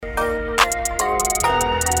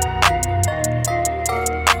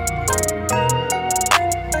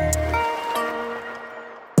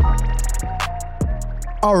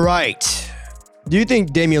All right. Do you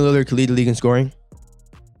think Damian Lillard could lead the league in scoring?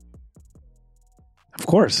 Of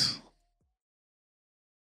course.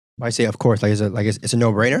 I say, of course, it's a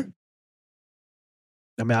no-brainer.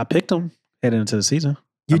 I mean, I picked him heading into the season.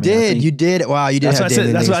 You did. Wow, you did. That's what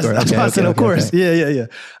I said. Of course. Yeah.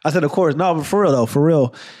 I said, of course. No, but for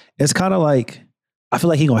real, it's kind of like I feel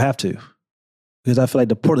like he's gonna have to, because I feel like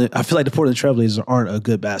the Portland Trailblazers aren't a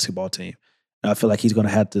good basketball team. And I feel like he's gonna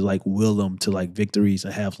have to like will them to like victories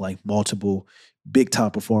and have like multiple big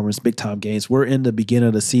time performance, big time games. We're in the beginning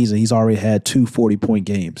of the season. He's already had 2 40-point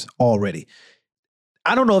games already.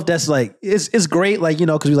 I don't know if that's like it's great, like, you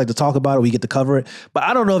know, because we like to talk about it, we get to cover it, but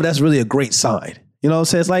I don't know if that's really a great sign. You know what I'm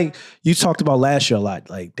saying? It's like you talked about last year a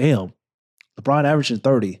lot. Like, damn, LeBron averaging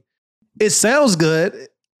 30. It sounds good.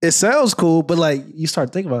 It sounds cool, but like you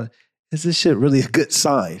start thinking about it, is this shit really a good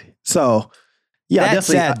sign? So, yeah, that's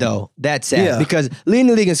sad though. That's sad because leading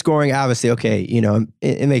the league in scoring, obviously, okay, you know,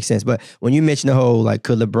 it makes sense. But when you mention the whole like,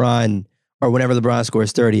 could LeBron or whenever LeBron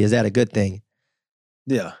scores 30, is that a good thing?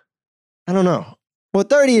 Yeah, I don't know. Well,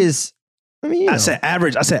 30 is. I mean, I said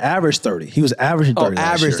average 30. He was averaging 30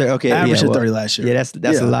 last year. 30. Okay, averaging 30 last year. Yeah,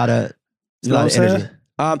 that's a lot of energy.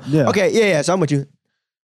 Okay, so I'm with you.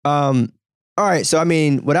 All right, so I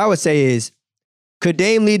mean, what I would say is, could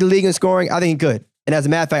Dame lead the league in scoring? I think he could. And as a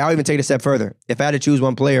matter of fact, I'll even take it a step further. If I had to choose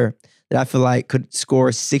one player that I feel like could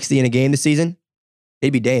score 60 in a game this season,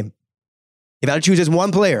 it'd be Dame. If I had to choose just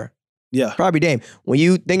one player, probably Dame. When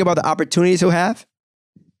you think about the opportunities he'll have,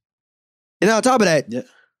 and then on top of that,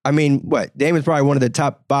 I mean, what? Dame is probably one of the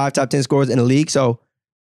top 5, top 10 scorers in the league. So,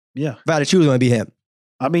 if I had to choose, it would be him.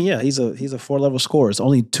 I mean, he's a 4-level scorer. It's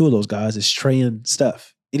only 2 of those guys. It's Trey and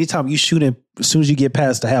Steph. Anytime you shoot him, as soon as you get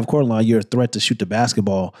past the half-court line, you're a threat to shoot the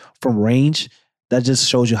basketball from range. That just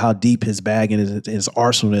shows you how deep his bag and his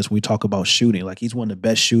arsenal is when we talk about shooting. Like, he's one of the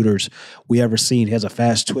best shooters we ever seen. He has a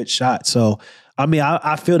fast twitch shot. So, I mean,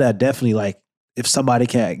 I feel that definitely, like, if somebody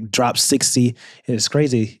can drop 60, and it's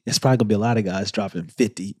crazy, it's probably going to be a lot of guys dropping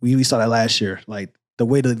 50. We saw that last year. Like, the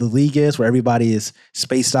way the league is, where everybody is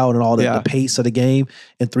spaced out and all the pace of the game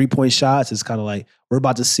and 3-point shots, it's kind of like we're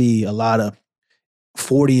about to see a lot of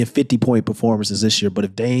 40 and 50-point performances this year. But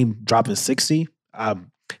if Dame dropping 60,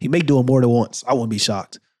 he may do it more than once. I wouldn't be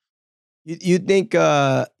shocked. You think,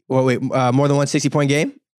 more than one 60-point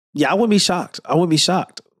game? Yeah, I wouldn't be shocked.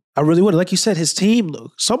 I really would. Like you said, his team,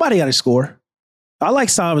 somebody got to score. I like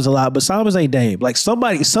Simons a lot, but Simons ain't Dame. Like,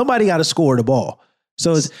 somebody got to score the ball.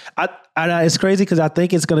 So it's crazy because I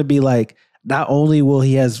think it's going to be like, not only will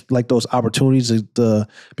he has like those opportunities to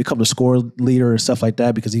become the score leader and stuff like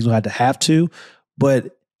that, because he's going to have to,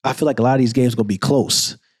 but I feel like a lot of these games are going to be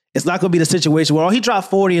close. It's not going to be the situation where, he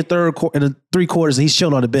dropped 40 in the 3 quarters and he's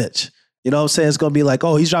chilling on the bench. You know what I'm saying? It's going to be like,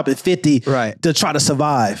 he's dropping 50 to try to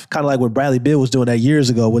survive. Kind of like what Bradley Beal was doing that years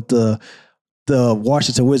ago with the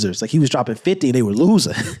Washington Wizards. Like, he was dropping 50 and they were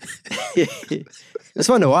losing. It's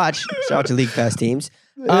fun to watch. Shout out to League Pass teams.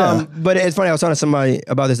 But it's funny, I was talking to somebody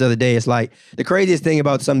about this the other day. It's like, the craziest thing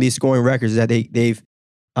about some of these scoring records is that they've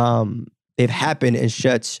happened in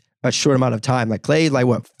such a short amount of time. Like, Klay's like,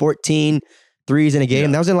 14 threes in a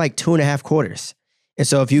game? That was in like 2.5 quarters. And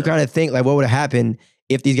so if you kind of think like, what would have happened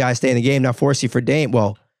if these guys stay in the game? Now, fortunately for Dame,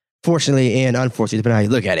 well, fortunately and unfortunately, depending on how you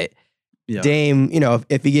look at it, Dame, you know,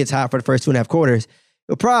 if he gets hot for the first 2.5 quarters,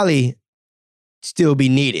 he'll probably still be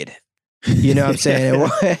needed. You know what I'm saying?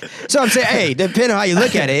 So I'm saying, hey, depending on how you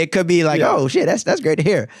look at it, it could be like, oh shit, that's great to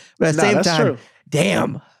hear. But at the same time,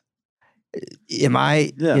 damn, am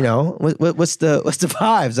I, you know, what's the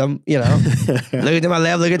vibes? I'm, you know, looking to my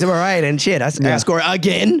left, looking to my right, and shit, I score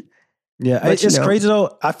again. Yeah, but it's crazy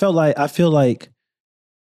though. I feel like,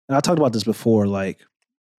 and I talked about this before, like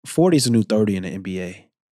 40 is a new 30 in the NBA.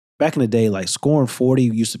 Back in the day, like, scoring 40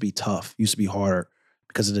 used to be tough, used to be harder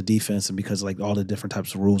because of the defense and because of like all the different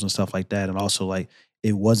types of rules and stuff like that. And also, like,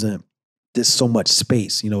 it wasn't this so much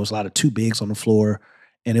space. You know, it was a lot of 2 bigs on the floor,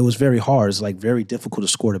 and it was very hard. It's like very difficult to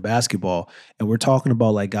score the basketball. And we're talking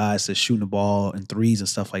about like guys that's shooting the ball and threes and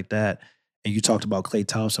stuff like that. And you talked about Klay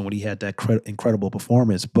Thompson when he had that incredible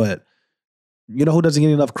performance. But you know who doesn't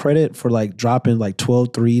get enough credit for like dropping like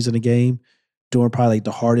 12 threes in a game during probably like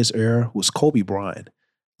the hardest era was Kobe Bryant.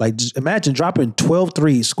 Like, just imagine dropping 12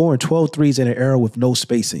 threes, scoring 12 threes in an era with no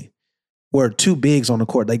spacing, where 2 bigs on the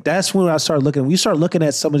court. Like, that's when I started looking. We start looking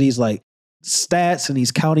at some of these like stats and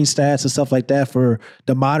these counting stats and stuff like that for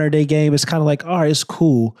the modern day game. It's kind of like, all right, it's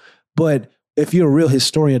cool. But if you're a real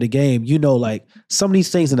historian of the game, you know, like, some of these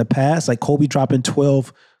things in the past, like Kobe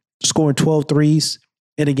scoring 12 threes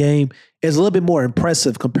in a game, is a little bit more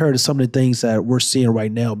impressive compared to some of the things that we're seeing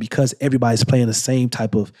right now, because everybody's playing the same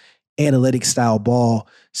type of analytic style ball,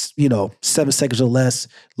 7 seconds or less,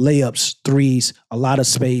 layups, threes, a lot of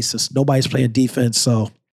space. Nobody's playing defense. So,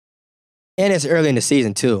 and it's early in the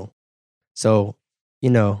season too. So,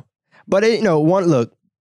 but look,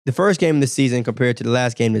 the first game of the season compared to the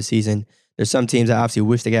last game of the season, there's some teams that obviously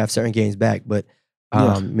wish they could have certain games back, but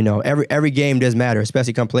every game does matter,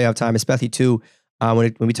 especially come playoff time, especially too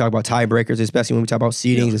when we talk about tiebreakers, especially when we talk about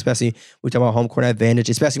seedings, especially when we talk about home court advantage,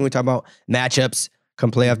 especially when we talk about matchups come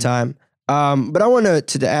playoff time. But I want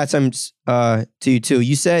to add something to you too.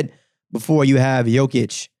 You said before you have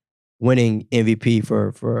Jokic winning MVP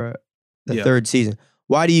for the third season.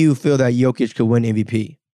 Why do you feel that Jokic could win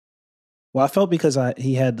MVP? Well, I felt because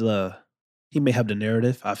he may have the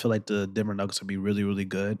narrative. I feel like the Denver Nuggets would be really, really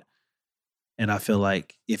good. And I feel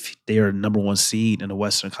like if they are number one seed in the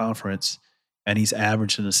Western Conference and he's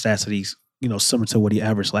averaging the stats that he's, similar to what he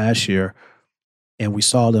averaged last year, and we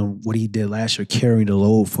saw what he did last year carrying the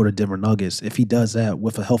load for the Denver Nuggets. If he does that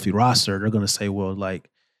with a healthy roster, they're going to say, well, like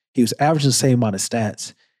he was averaging the same amount of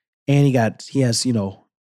stats and he has,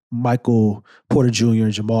 Michael Porter Jr.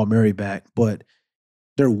 and Jamal Murray back, but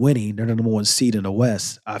they're winning. They're the number one seed in the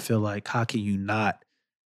West. I feel like how can you not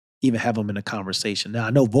even have them in a conversation? Now, I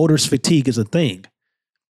know voters fatigue is a thing,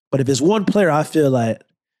 but if it's one player, I feel like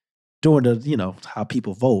during the, how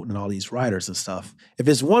people vote and all these writers and stuff, if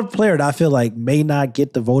it's one player that I feel like may not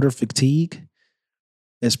get the voter fatigue,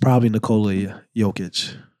 it's probably Nikola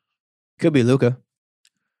Jokic. Could be Luka.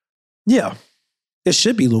 Yeah, it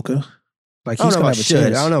should be Luka. Like he's gonna have a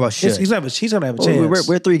chance. I don't know about should. He's gonna have a chance.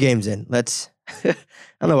 We're 3 games in. I don't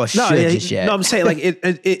know about should just yet. No, I'm saying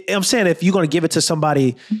I'm saying if you're gonna give it to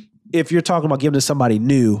somebody, if you're talking about giving it to somebody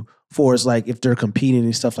new, for it's like if they're competing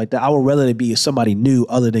and stuff like that, I would rather it be somebody new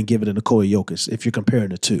other than give it to Nikola Jokic. If you're comparing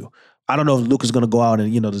the two, I don't know if Luka's gonna go out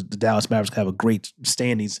and the Dallas Mavericks have a great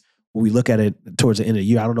standings when we look at it towards the end of the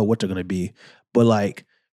year. I don't know what they're gonna be, but like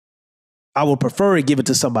I would prefer to give it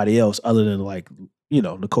to somebody else other than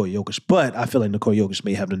Nikola Jokic. But I feel like Nikola Jokic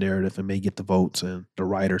may have the narrative and may get the votes, and the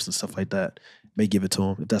writers and stuff like that may give it to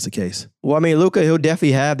him if that's the case. Well, I mean, Luka, he'll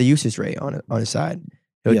definitely have the usage rate on his side.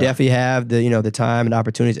 He'll definitely have the the time and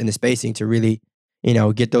opportunities and the spacing to really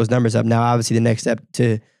get those numbers up. Now, obviously, the next step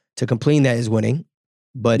to completing that is winning.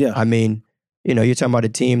 But I mean, you're talking about a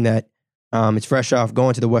team that is fresh off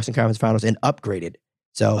going to the Western Conference Finals and upgraded.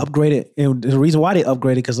 So upgraded, and the reason why they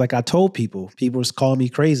upgraded because, like I told people was calling me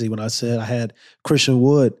crazy when I said I had Christian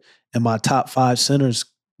Wood in my top 5 centers.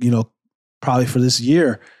 Probably for this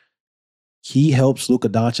year, he helps Luka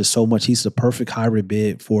Doncic so much. He's the perfect hybrid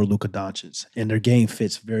bid for Luka Doncic, and their game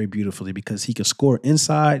fits very beautifully because he can score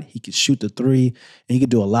inside, he can shoot the 3, and he can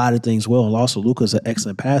do a lot of things well. And also, Luka's an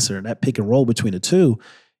excellent passer, and that pick and roll between the two,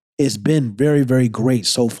 it's been very, very great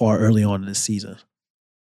so far early on in this season.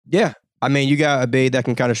 Yeah. I mean, you got a big that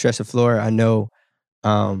can kind of stretch the floor. I know,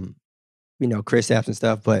 Kristaps and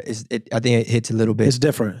stuff, but I think it hits a little bit. It's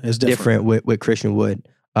different. It's different with Christian Wood.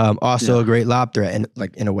 Also a great lob threat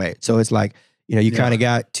in a way. So it's like, you kind of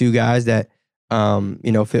got 2 guys that,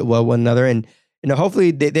 fit well with one another. And,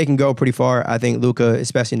 hopefully they can go pretty far. I think Luka,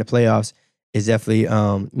 especially in the playoffs, is definitely,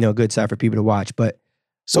 a good side for people to watch. But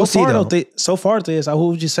so far, who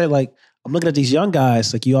would you say, like, I'm looking at these young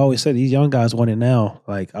guys, like you always said, these young guys want it now.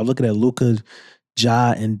 Like I'm looking at Luka,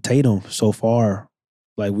 Ja, and Tatum so far.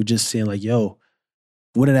 Like we're just seeing like,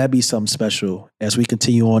 wouldn't that be something special as we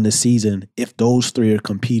continue on this season if those 3 are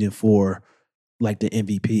competing for like the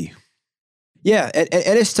MVP? Yeah, and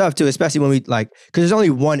it's tough too, especially when we because there's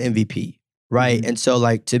only one MVP, right? Mm-hmm. And so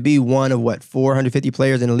like to be one of 450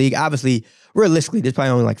 players in the league, obviously, realistically, there's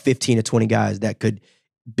probably only like 15 to 20 guys that could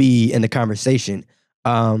be in the conversation.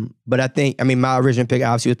 But I think, my original pick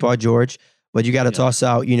obviously was Paul George, but you got to toss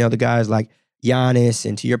out, the guys like Giannis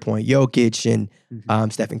and to your point, Jokic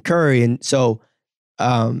and Stephen Curry. And so,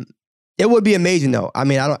 it would be amazing though. I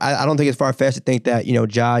mean, I don't think it's far-fetched to think that,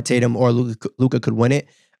 Ja, Tatum or Luka could win it,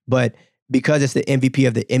 but because it's the MVP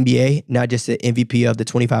of the NBA, not just the MVP of the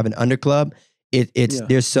 25 and under club,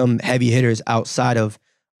 there's some heavy hitters outside of,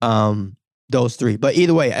 those 3. But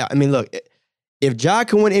either way, I mean, look, if Ja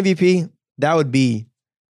can win MVP, that'd be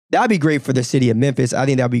great for the city of Memphis. I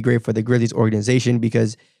think that'd be great for the Grizzlies organization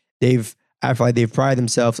because I feel like they've prided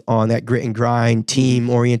themselves on that grit and grind,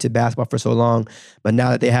 team-oriented basketball for so long. But now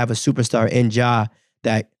that they have a superstar in Ja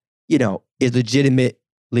that, is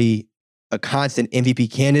legitimately a constant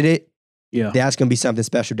MVP candidate, that's going to be something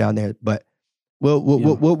special down there. But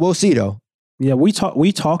we'll see though. Yeah, we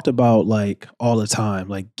talked about like all the time,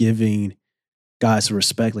 like giving guys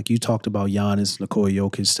respect. Like you talked about Giannis, Nikola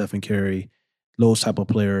Jokic, Stephen Curry, those type of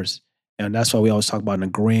players. And that's why we always talk about in the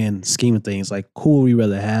grand scheme of things, like who would we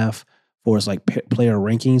rather have for his like player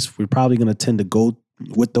rankings, we're probably going to tend to go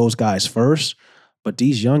with those guys first. But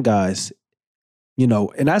these young guys, you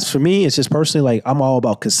know, and that's for me, it's just personally like I'm all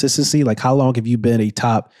about consistency. Like, how long have you been a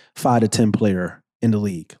top 5 to 10 player in the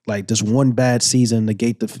league? Like, does one bad season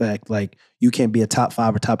negate the fact like you can't be a top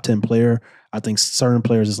 5 or top 10 player? I think certain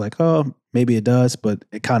players is like, oh, maybe it does, but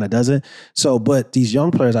it kind of doesn't. So, but these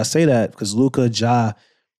young players, I say that because Luka, Ja,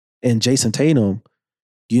 and Jason Tatum,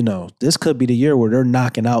 you know, this could be the year where they're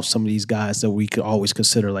knocking out some of these guys that we could always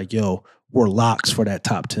consider like, yo, we're locks for that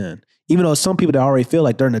top 10. Even though some people that already feel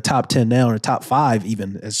like they're in the top 10 now or the top 5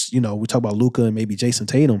 even, as, you know, we talk about Luka and maybe Jason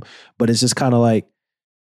Tatum, but it's just kind of like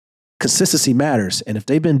consistency matters. And if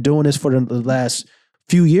they've been doing this for the last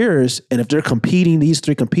few years, and if they're competing, these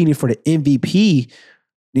three competing for the MVP,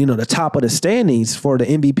 you know, the top of the standings for the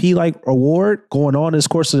MVP like award going on this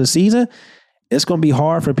course of the season, it's going to be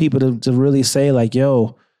hard for people to really say like,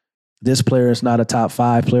 yo, this player is not a top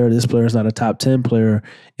 5 player. This player is not a top 10 player.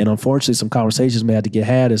 And unfortunately, some conversations may have to get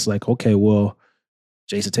had. It's like, okay, well,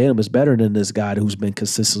 Jason Tatum is better than this guy who's been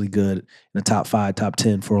consistently good in the top 5, top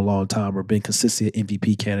 10 for a long time, or been consistent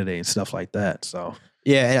MVP candidate and stuff like that. So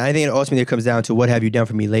yeah, and I think ultimately it comes down to what have you done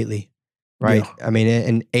for me lately, right? Yeah. I mean,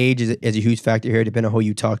 and age is a huge factor here, depending on who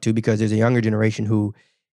you talk to, because there's a younger generation who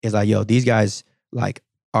is like, yo, these guys like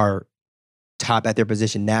are top at their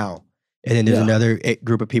position now. And then there's another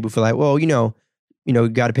group of people who feel like, well, you know,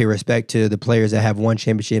 got to pay respect to the players that have won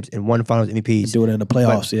championships and won finals MVPs. Do it in the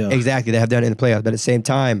playoffs, yeah. Exactly, they have done it in the playoffs. But at the same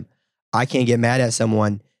time, I can't get mad at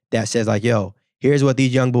someone that says like, yo, here's what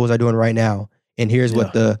these young Bulls are doing right now. And here's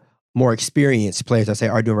what the more experienced players, I say,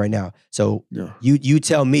 are doing right now. So you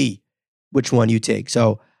tell me which one you take.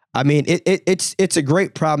 So, I mean, it's a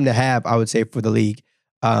great problem to have, I would say, for the league.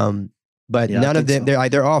 But none of them,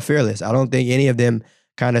 they're all fearless. I don't think any of them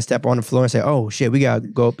kind of step on the floor and say, "Oh shit, we gotta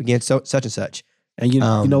go up against such and such." And you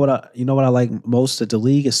know what I like most, that the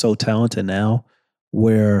league is so talented now,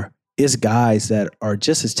 where it's guys that are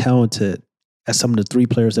just as talented as some of the 3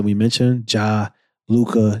 players that we mentioned, Ja,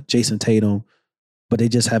 Luka, Jason Tatum, but they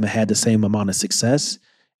just haven't had the same amount of success.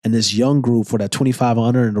 And this young group for that 25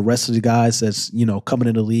 under, and the rest of the guys that's, you know, coming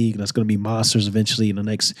in the league, that's going to be monsters eventually in the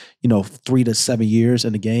next, you know, 3 to 7 years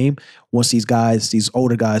in the game. Once these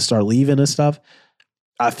older guys start leaving and stuff,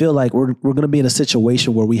 I feel like we're going to be in a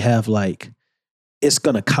situation where we have like, it's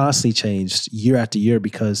going to constantly change year after year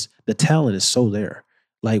because the talent is so there.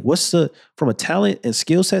 Like, from a talent and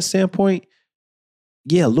skill set standpoint,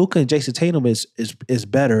 yeah, Luka and Jason Tatum is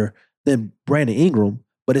better than Brandon Ingram,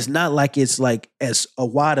 but it's not like it's like as a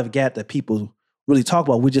wide of a gap that people really talk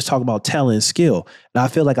about. We just talk about talent and skill. And I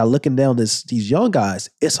feel like looking down these young guys,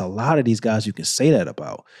 it's a lot of these guys you can say that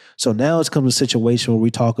about. So now it's come to a situation where we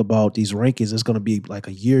talk about these rankings. It's going to be like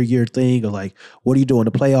a year thing, or like, what do you do in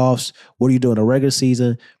the playoffs? What do you do in the regular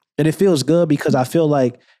season? And it feels good because I feel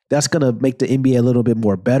like that's going to make the NBA a little bit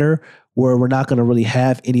more better, where we're not going to really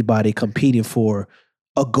have anybody competing for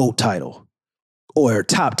a GOAT title or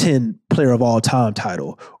top 10 player of all time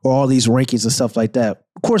title, or all these rankings and stuff like that.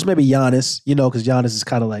 Of course, maybe Giannis, you know, because Giannis is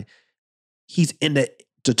kind of like, he's in the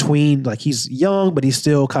between, like he's young, but he's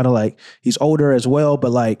still kind of like, he's older as well.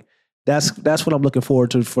 But like, that's what I'm looking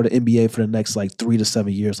forward to for the NBA for the next like 3 to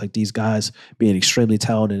 7 years. Like these guys being extremely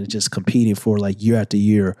talented and just competing for like year after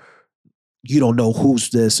year. You don't know who's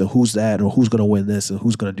this and who's that, or who's going to win this and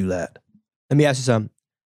who's going to do that. Let me ask you something.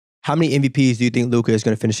 How many MVPs do you think Luka is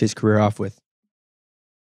going to finish his career off with?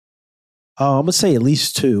 I'm going to say at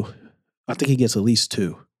least 2. I think he gets at least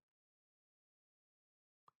 2.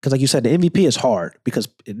 Because like you said, the MVP is hard because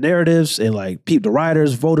narratives and like the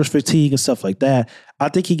writers, voters fatigue and stuff like that. I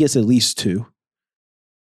think he gets at least 2.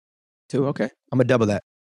 2, okay. I'm going to double that.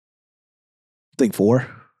 I think 4.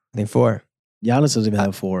 I think 4. Giannis doesn't even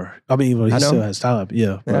have 4. I mean, he still has time.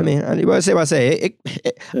 Yeah. Right. I mean, what I say.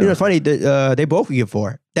 You know, it's funny. They both get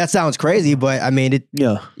 4. That sounds crazy, but I mean,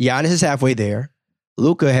 Giannis is halfway there.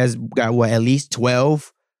 Luka has got at least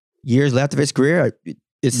 12 years left of his career.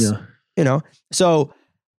 It's you know. So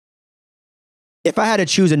if I had to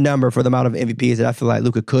choose a number for the amount of MVPs that I feel like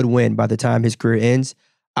Luka could win by the time his career ends,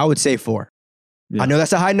 I would say 4. Yeah. I know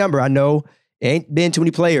that's a high number. I know there ain't been too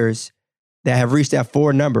many players that have reached that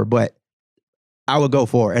 4 number, but I would go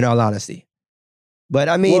 4 in all honesty. But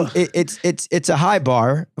I mean, it's a high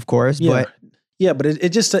bar, of course. Yeah. But it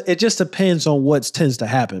just depends on what tends to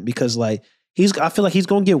happen, because like I feel like he's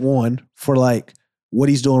gonna get 1 for like what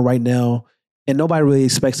he's doing right now. And nobody really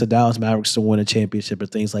expects the Dallas Mavericks to win a championship or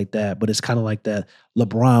things like that. But it's kind of like that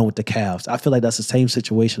LeBron with the Cavs. I feel like that's the same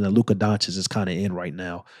situation that Luka Doncic is kind of in right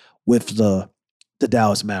now with the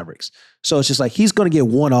Dallas Mavericks. So it's just like he's going to get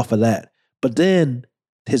 1 off of that. But then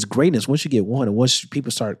his greatness, once you get one, and once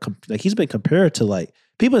people start, like he's been compared to like,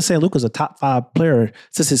 people are saying Luka's a top 5 player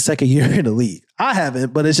since his second year in the league. I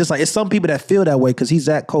haven't, but it's just like, it's some people that feel that way because he's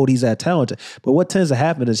that cold, he's that talented. But what tends to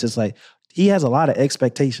happen is just like, he has a lot of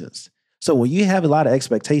expectations. So when you have a lot of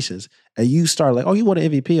expectations and you start like, oh, you want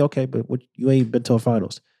an MVP? Okay, but you ain't been to a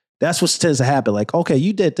finals. That's what tends to happen. Like, okay,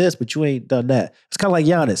 you did this, but you ain't done that. It's kind of like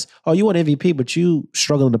Giannis. Oh, you want MVP, but you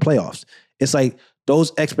struggle in the playoffs. It's like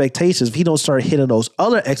those expectations, if he don't start hitting those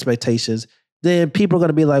other expectations, then people are going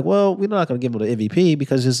to be like, well, we're not going to give him the MVP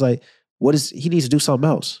because it's like, he needs to do something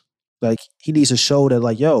else. Like, he needs to show that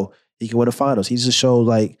like, yo, he can win the finals. He needs to show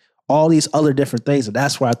like all these other different things. And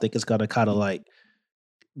that's where I think it's going to kind of like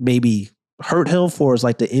maybe hurt him for is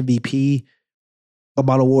like the MVP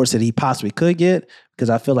amount of awards that he possibly could get. Because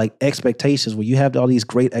I feel like expectations, when you have all these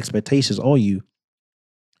great expectations on you,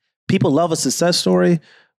 people love a success story,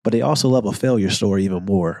 but they also love a failure story even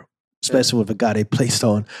more, especially with a guy they placed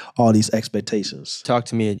on all these expectations. Talk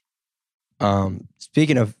to me.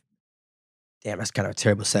 Speaking of, damn, that's kind of a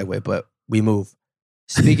terrible segue, but we move.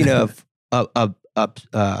 Speaking of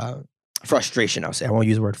frustration, I'll say. I won't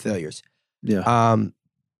use the word failures. Yeah.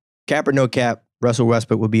 Cap or no cap, Russell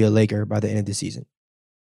Westbrook will be a Laker by the end of the season.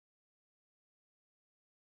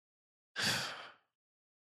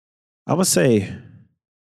 I'm gonna say,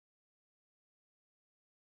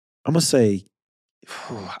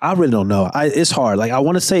 I really don't know. It's hard. Like I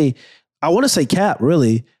want to say cap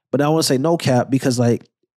really, but I want to say no cap because like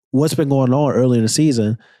what's been going on early in the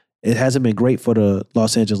season, it hasn't been great for the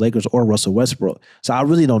Los Angeles Lakers or Russell Westbrook. So I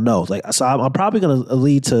really don't know. Like, so I'm probably going to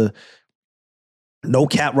lead to no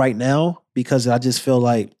cap right now because I just feel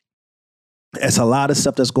like it's a lot of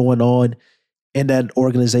stuff that's going on in that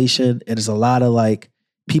organization, and there's a lot of like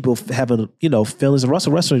people having feelings. And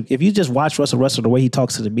Russell Westbrook, if you just watch Russell Westbrook the way he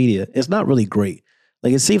talks to the media, it's not really great.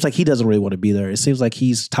 Like, it seems like he doesn't really want to be there. It seems like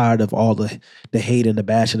he's tired of all the hate and the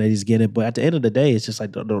bashing that he's getting. But at the end of the day, it's just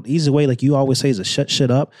like the easy way, like you always say, is to shut shit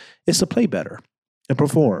up. It's to play better and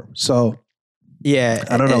perform. So, yeah,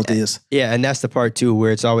 I don't know what this. Yeah, and that's the part too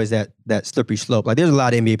where it's always that slippery slope. Like, there's a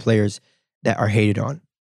lot of NBA players that are hated on,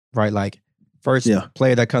 right? Like, first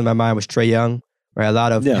player that comes to my mind was Trae Young, right? A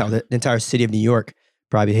lot of the entire city of New York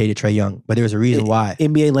probably hated Trae Young, but there was a reason why.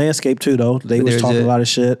 NBA landscape too, though. They was talking a lot of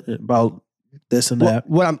shit about this and that.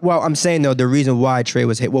 I'm saying though, the reason why Trae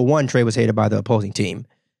was hated, one, Trae was hated by the opposing team,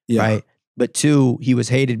 right? But two, he was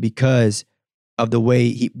hated because of the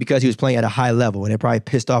way because he was playing at a high level, and it probably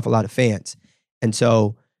pissed off a lot of fans. And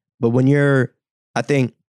so, but when you're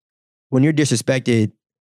disrespected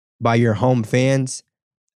by your home fans,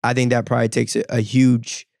 I think that probably takes a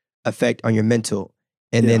huge effect on your mental,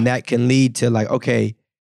 and then that can lead to like, okay,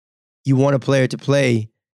 you want a player to play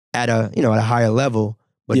at a higher level.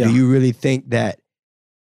 But do you really think that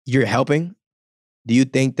you're helping? Do you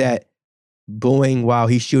think that booing while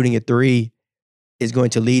he's shooting a three is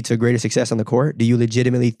going to lead to greater success on the court? Do you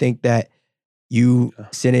legitimately think that you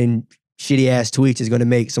sending shitty ass tweets is going to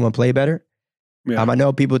make someone play better? Yeah. I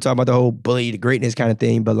know people talk about the whole bully to greatness kind of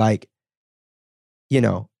thing, but like,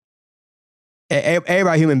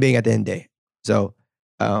 everybody human being at the end of the day. So,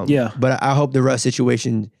 but I hope the Russ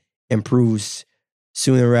situation improves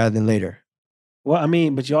sooner rather than later. Well, I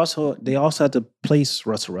mean, but they also have to place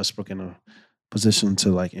Russell Westbrook in a position to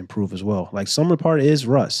like improve as well. Like, some part is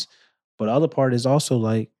Russ, but the other part is also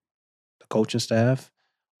like the coaching staff.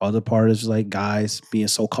 Other part is like guys being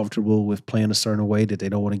so comfortable with playing a certain way that they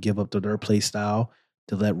don't want to give up to their play style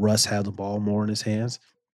to let Russ have the ball more in his hands.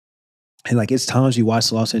 And like, it's times you watch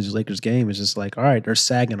the Los Angeles Lakers game, it's just like, all right, they're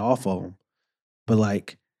sagging off of him, but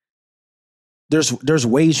like, there's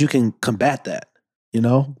ways you can combat that.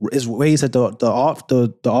 It's ways that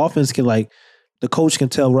the offense can, like, the coach can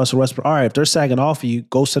tell Russell Westbrook, all right, if they're sagging off of you,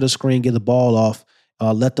 go set a screen, get the ball off,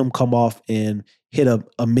 let them come off and hit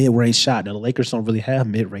a mid-range shot. Now, the Lakers don't really have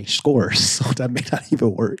mid-range scorers, so that may not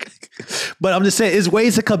even work. But I'm just saying, it's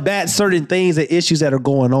ways to combat certain things and issues that are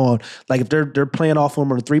going on. Like, if they're playing off him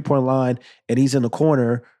on the three-point line and he's in the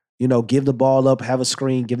corner, give the ball up, have a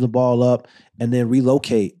screen, give the ball up, and then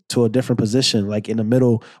relocate to a different position, like in the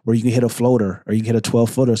middle where you can hit a floater or you can hit a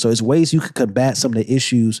 12-footer. So it's ways you can combat some of the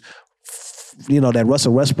issues, that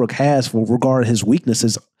Russell Westbrook has regarding his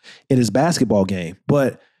weaknesses in his basketball game.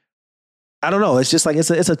 But I don't know. It's just like,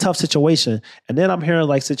 it's a tough situation. And then I'm hearing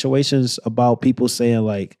like situations about people saying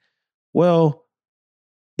like, well,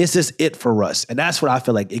 is this it for Russ? And that's what I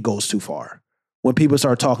feel like it goes too far. When people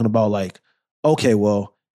start talking about like, okay,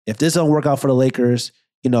 well, if this don't work out for the Lakers,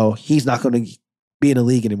 he's not going to be in the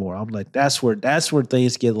league anymore. I'm like, that's where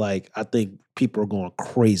things get like, I think people are going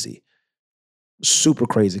crazy, super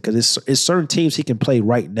crazy, because it's certain teams he can play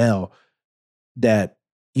right now that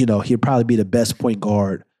he'd probably be the best point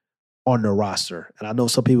guard on their roster. And I know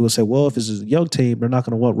some people will say, well, if it's a young team, they're not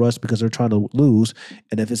going to want Russ because they're trying to lose.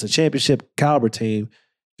 And if it's a championship caliber team,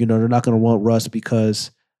 they're not going to want Russ because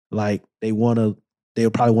like they'll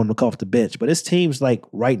probably want him to come off the bench. But it's teams like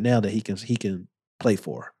right now that he can play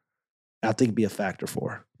for. I think it'd be a factor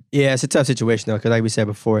for. Yeah, it's a tough situation though, because like we said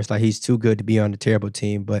before, it's like he's too good to be on a terrible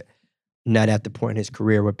team, but not at the point in his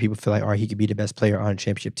career where people feel like, all right, he could be the best player on a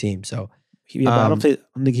championship team. So but I don't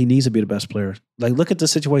think he needs to be the best player. Like, look at the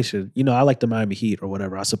situation. I like the Miami Heat or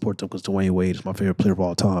whatever. I support them because Dwayne Wade is my favorite player of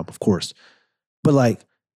all time, of course. But like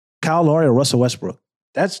Kyle Lowry or Russell Westbrook,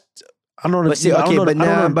 that's I don't know. I don't know the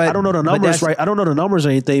numbers, right? I don't know the numbers or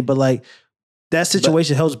anything, but like that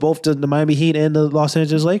situation helps both the Miami Heat and the Los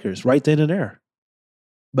Angeles Lakers right then and there.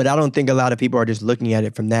 But I don't think a lot of people are just looking at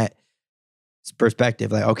it from that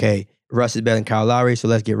perspective. Like, okay, Russ is better than Kyle Lowry, so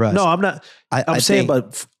let's get Russ. No, I'm not. I'm saying,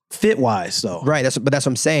 but fit-wise, though. Right, that's what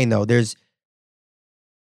I'm saying, though. There's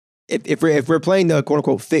if we're playing the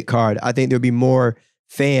quote-unquote fit card, I think there'll be more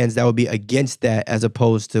fans that would be against that as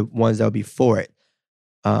opposed to ones that would be for it.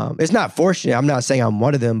 It's not fortunate. I'm not saying I'm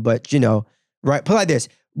one of them, but, right, put it like this.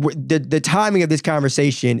 The timing of this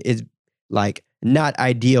conversation is, like, not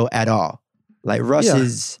ideal at all. Like,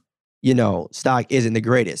 Russ's, stock isn't the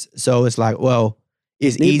greatest. So it's like, well,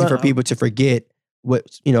 it's easy for people to forget what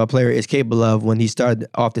a player is capable of when he started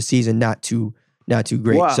off the season not too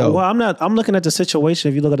great. I'm looking at the situation.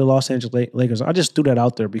 If you look at the Los Angeles Lakers, I just threw that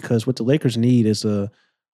out there because what the Lakers need is a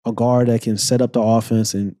guard that can set up the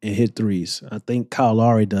offense and hit threes. I think Kyle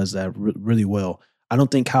Lowry does that really well. I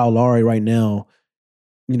don't think Kyle Lowry right now,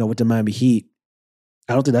 with the Miami Heat,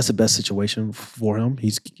 I don't think that's the best situation for him.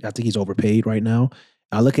 I think he's overpaid right now.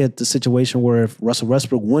 I look at the situation where if Russell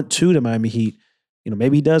Westbrook went to the Miami Heat,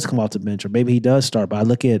 maybe he does come off the bench or maybe he does start. But I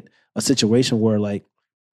look at a situation where, like,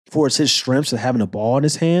 for his strengths of having the ball in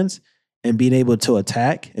his hands and being able to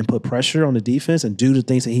attack and put pressure on the defense and do the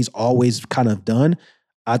things that he's always kind of done,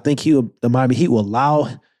 I think the Miami Heat will allow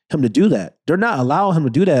him to do that. They're not allowing him to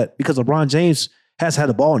do that because LeBron James has had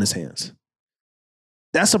the ball in his hands.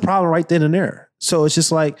 That's the problem right then and there. So it's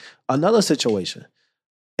just like another situation.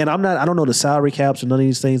 And I don't know the salary caps or none of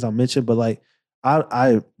these things I mentioned, but like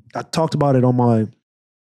I talked about it on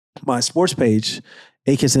my sports page,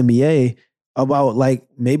 AKIS NBA, about like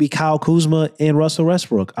maybe Kyle Kuzma and Russell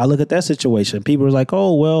Westbrook. I look at that situation. People are like,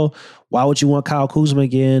 oh, well, why would you want Kyle Kuzma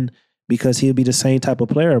again? Because he'll be the same type of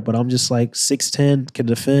player. But I'm just like 6'10", can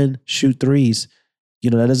defend, shoot threes.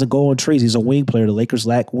 That doesn't go on trees. He's a wing player. The Lakers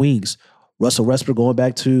lack wings. Russell Westbrook going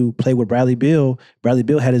back to play with Bradley Beal. Bradley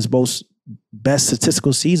Beal had his best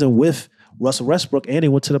statistical season with Russell Westbrook, and he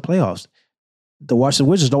went to the playoffs. The Washington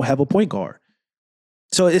Wizards don't have a point guard.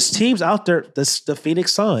 So it's teams out there, the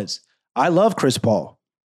Phoenix Suns. I love Chris Paul.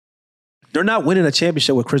 They're not winning a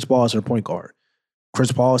championship with Chris Paul as their point guard.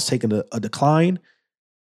 Chris Paul is taking a decline.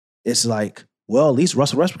 It's like, well, at least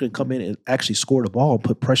Russell Westbrook can come in and actually score the ball and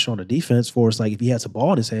put pressure on the defense for us. Like if he has a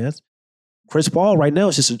ball in his hands. Chris Paul right now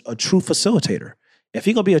is just a true facilitator. If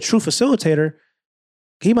he's going to be a true facilitator,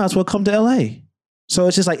 he might as well come to LA. So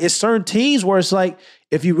it's just like, it's certain teams where it's like,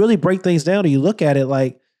 if you really break things down and you look at it,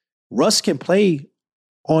 like Russ can play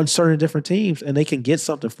on certain different teams and they can get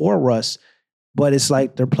something for Russ, but it's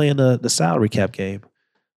like they're playing the salary cap game.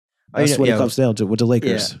 That's what it comes down to with the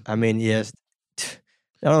Lakers. Yeah. I mean, yes,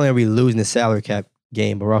 not only are we losing the salary cap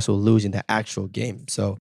game, but we're also losing the actual game.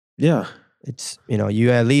 So yeah, it's,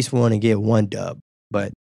 you at least want to get one dub,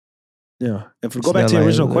 but yeah. If we go back to the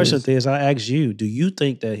original question, Thiz, I asked you, do you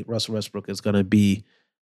think that Russell Westbrook is going to be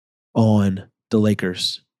on the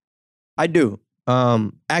Lakers? I do.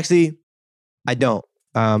 Actually, I don't.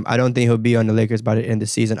 I don't think he'll be on the Lakers by the end of the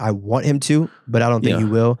season. I want him to, but I don't think he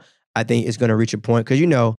will. I think it's going to reach a point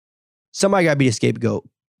because, somebody got to be the scapegoat,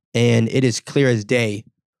 and it is clear as day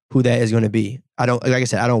who that is going to be. Like I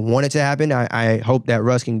said, I don't want it to happen. I hope that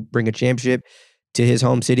Russ can bring a championship to his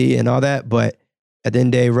home city and all that, but at the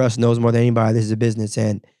end of the day, Russ knows more than anybody. This is a business,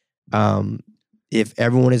 and if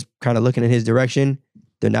everyone is kind of looking in his direction,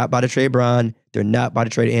 they're not about to trade Bron. They're not about to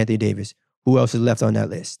trade Anthony Davis. Who else is left on that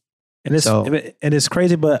list? And it's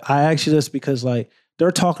crazy, but I ask you this because like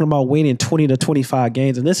they're talking about winning 20 to 25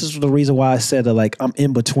 games, and this is the reason why I said that like I'm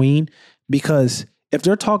in between, because if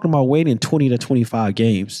they're talking about winning 20 to 25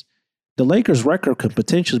 games, the Lakers' record could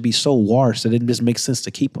potentially be so washed that it just makes sense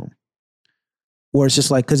to keep them. Where it's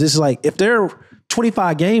just like, because it's like if they're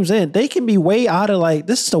 25 games in, they can be way out of like,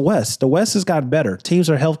 this is the West. The West has gotten better. Teams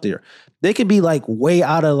are healthier. They can be like way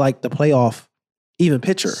out of like the playoff even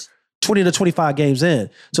picture. 20 to 25 games in.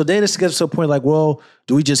 So then it gets to a point like, well,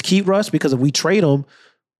 do we just keep Russ? Because if we trade him,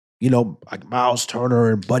 like Miles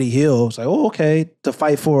Turner and Buddy Hield. It's like, oh, okay, to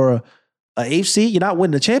fight for a AFC, you're not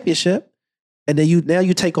winning the championship. And then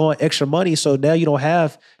you take on extra money. So now you don't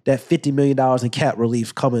have that $50 million in cap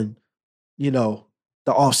relief coming, the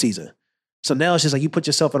offseason. So now it's just like you put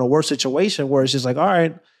yourself in a worse situation where it's just like, all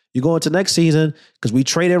right, you go into next season because we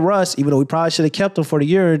traded Russ, even though we probably should have kept him for the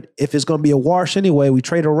year. And if it's going to be a wash anyway, we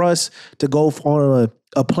traded Russ to go on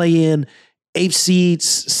a play-in 8 seeds,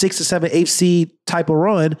 6 to 7 8 seed type of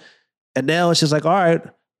run. And now it's just like, all right,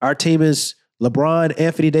 our team is LeBron,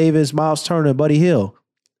 Anthony Davis, Miles Turner, and Buddy Hield.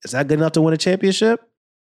 Is that good enough to win a championship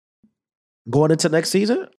going into next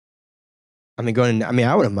season? I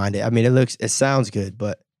wouldn't mind it. It sounds good,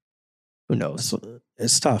 but who knows?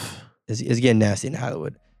 It's tough. It's getting nasty in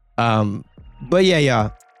Hollywood. But yeah,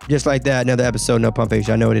 y'all. Just like that, another episode, No Pump Fakes.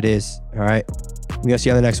 I know what it is. All right. We're going to see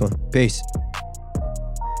you on the next one. Peace.